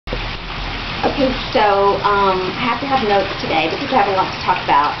Okay, so I have to have notes today because I have a lot to talk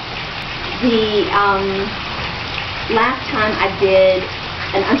about. The last time I did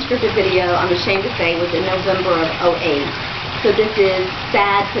an unscripted video, I'm ashamed to say, was in November of '08. So this is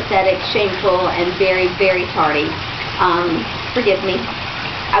sad, pathetic, shameful, and very, very tardy. Forgive me.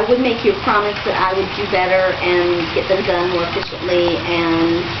 I would make you a promise that I would do better and get them done more efficiently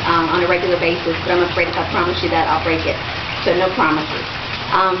and on a regular basis, but I'm afraid if I promise you that, I'll break it. So no promises.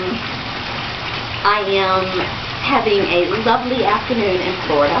 I am having a lovely afternoon in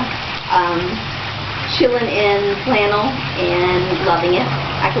Florida, chilling in flannel and loving it.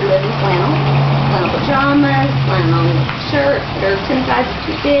 I could live in flannel pajamas, flannel shirts that are 10 sizes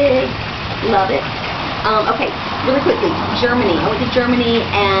too big. Love it. Okay, really quickly, Germany. I went to Germany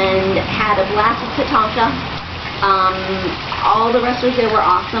and had a blast with Tatanka. All the wrestlers there were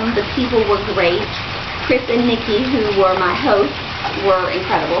awesome. The people were great. Chris and Nikki, who were my hosts, were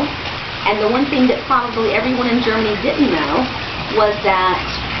incredible. And the one thing that probably everyone in Germany didn't know was that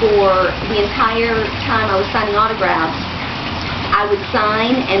for the entire time I was signing autographs, I would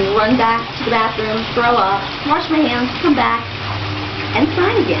sign and run back to the bathroom, throw up, wash my hands, come back, and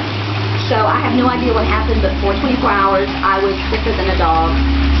sign again. So I have no idea what happened, but for 24 hours I was sicker than a dog.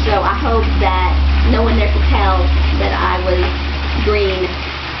 So I hope that no one there could tell that I was green.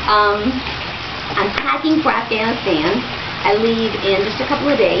 I'm packing for Afghanistan. I leave in just a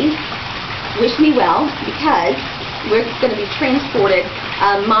couple of days. Wish me well, because we're going to be transported.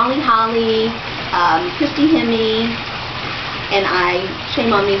 Molly Holly, Christy Hemme, and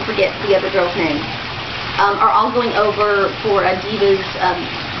shame on me, forget the other girl's name, are all going over for a Diva's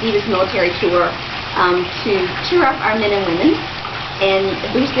military tour to cheer up our men and women and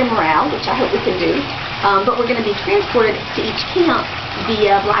boost their morale, which I hope we can do. But we're going to be transported to each camp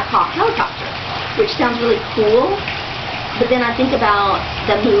via Black Hawk helicopter, which sounds really cool. But then I think about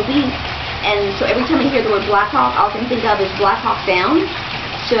the movie. And so every time I hear the word Black Hawk, all I can think of is Black Hawk Down.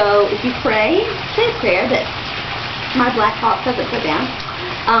 So if you pray, say a prayer that my Black Hawk doesn't go down.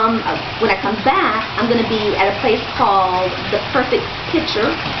 When I come back, I'm going to be at a place called The Perfect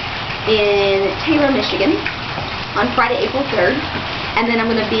Picture in Taylor, Michigan on Friday, April 3rd. And then I'm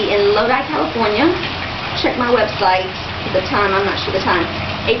going to be in Lodi, California. Check my website. The time, I'm not sure the time.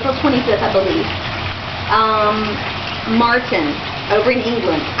 April 25th, I believe. Martin, over in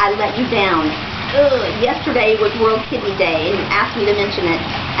England, I let you down. Yesterday was World Kidney Day, and you asked me to mention it,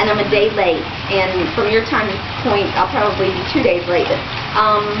 and I'm a day late. And from your time point, I'll probably be 2 days late. But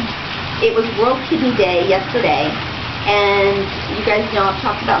it was World Kidney Day yesterday, and you guys know I've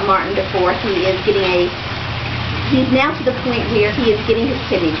talked about Martin before. He's now to the point where he is getting his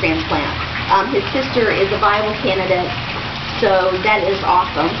kidney transplant. His sister is a viable candidate, so that is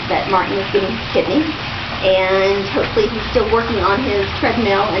awesome that Martin is getting his kidney. And hopefully he's still working on his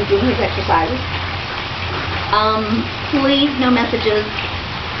treadmill and doing his exercises. Please, no messages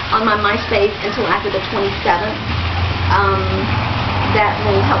on my MySpace until after the 27th. That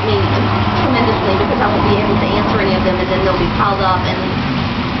will help me tremendously because I won't be able to answer any of them, and then they'll be piled up and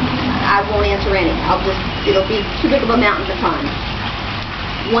I won't answer any. It'll be too big of a mountain to climb.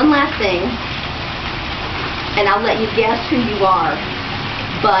 One last thing, and I'll let you guess who you are,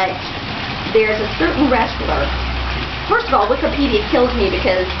 but there's a certain wrestler. First of all, Wikipedia kills me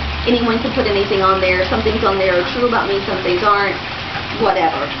because anyone can put anything on there. Some things on there are true about me, some things aren't.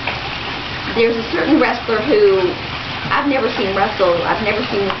 Whatever. There's a certain wrestler who I've never seen wrestle. I've never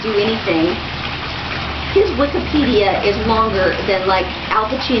seen him do anything. His Wikipedia is longer than like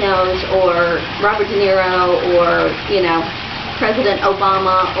Al Pacino's or Robert De Niro or, President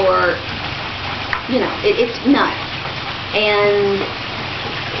Obama or, it's nuts. And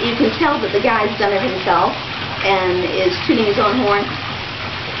you can tell that the guy's done it himself and is tooting his own horn.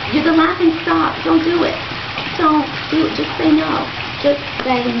 You're the laughing stock. Don't do it. Don't do it. Just say no. Just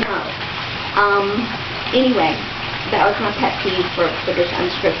say no. Anyway, that was my pet peeve for this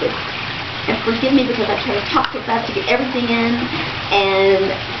unscripted. And forgive me because I try to talk so fast to get everything in, and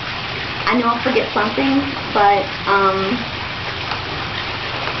I know I'll forget something, but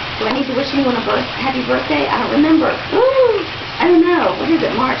do I need to wish anyone a happy birthday? I don't remember. Ooh, I don't know. What is it?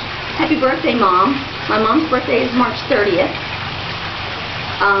 March. Happy birthday, Mom. My mom's birthday is March 30th.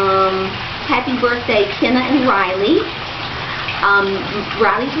 Happy birthday, Kenna and Riley.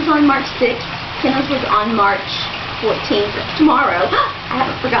 Riley's was on March 6th. Kenna's was on March 14th. Tomorrow. I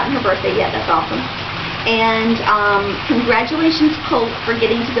haven't forgotten her birthday yet. That's awesome. And congratulations, Colt, for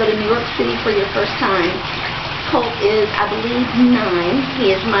getting to go to New York City for your first time. Colt is, I believe, 9.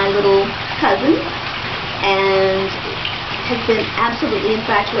 He is my little cousin and has been absolutely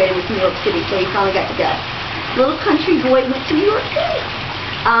infatuated with New York City, so he finally got to go. Little country boy went to New York City.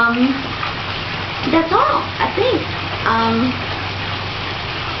 that's all, I think.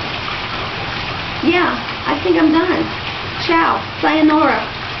 Yeah, I think I'm done. Ciao. Sayonara.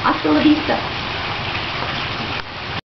 Hasta la vista.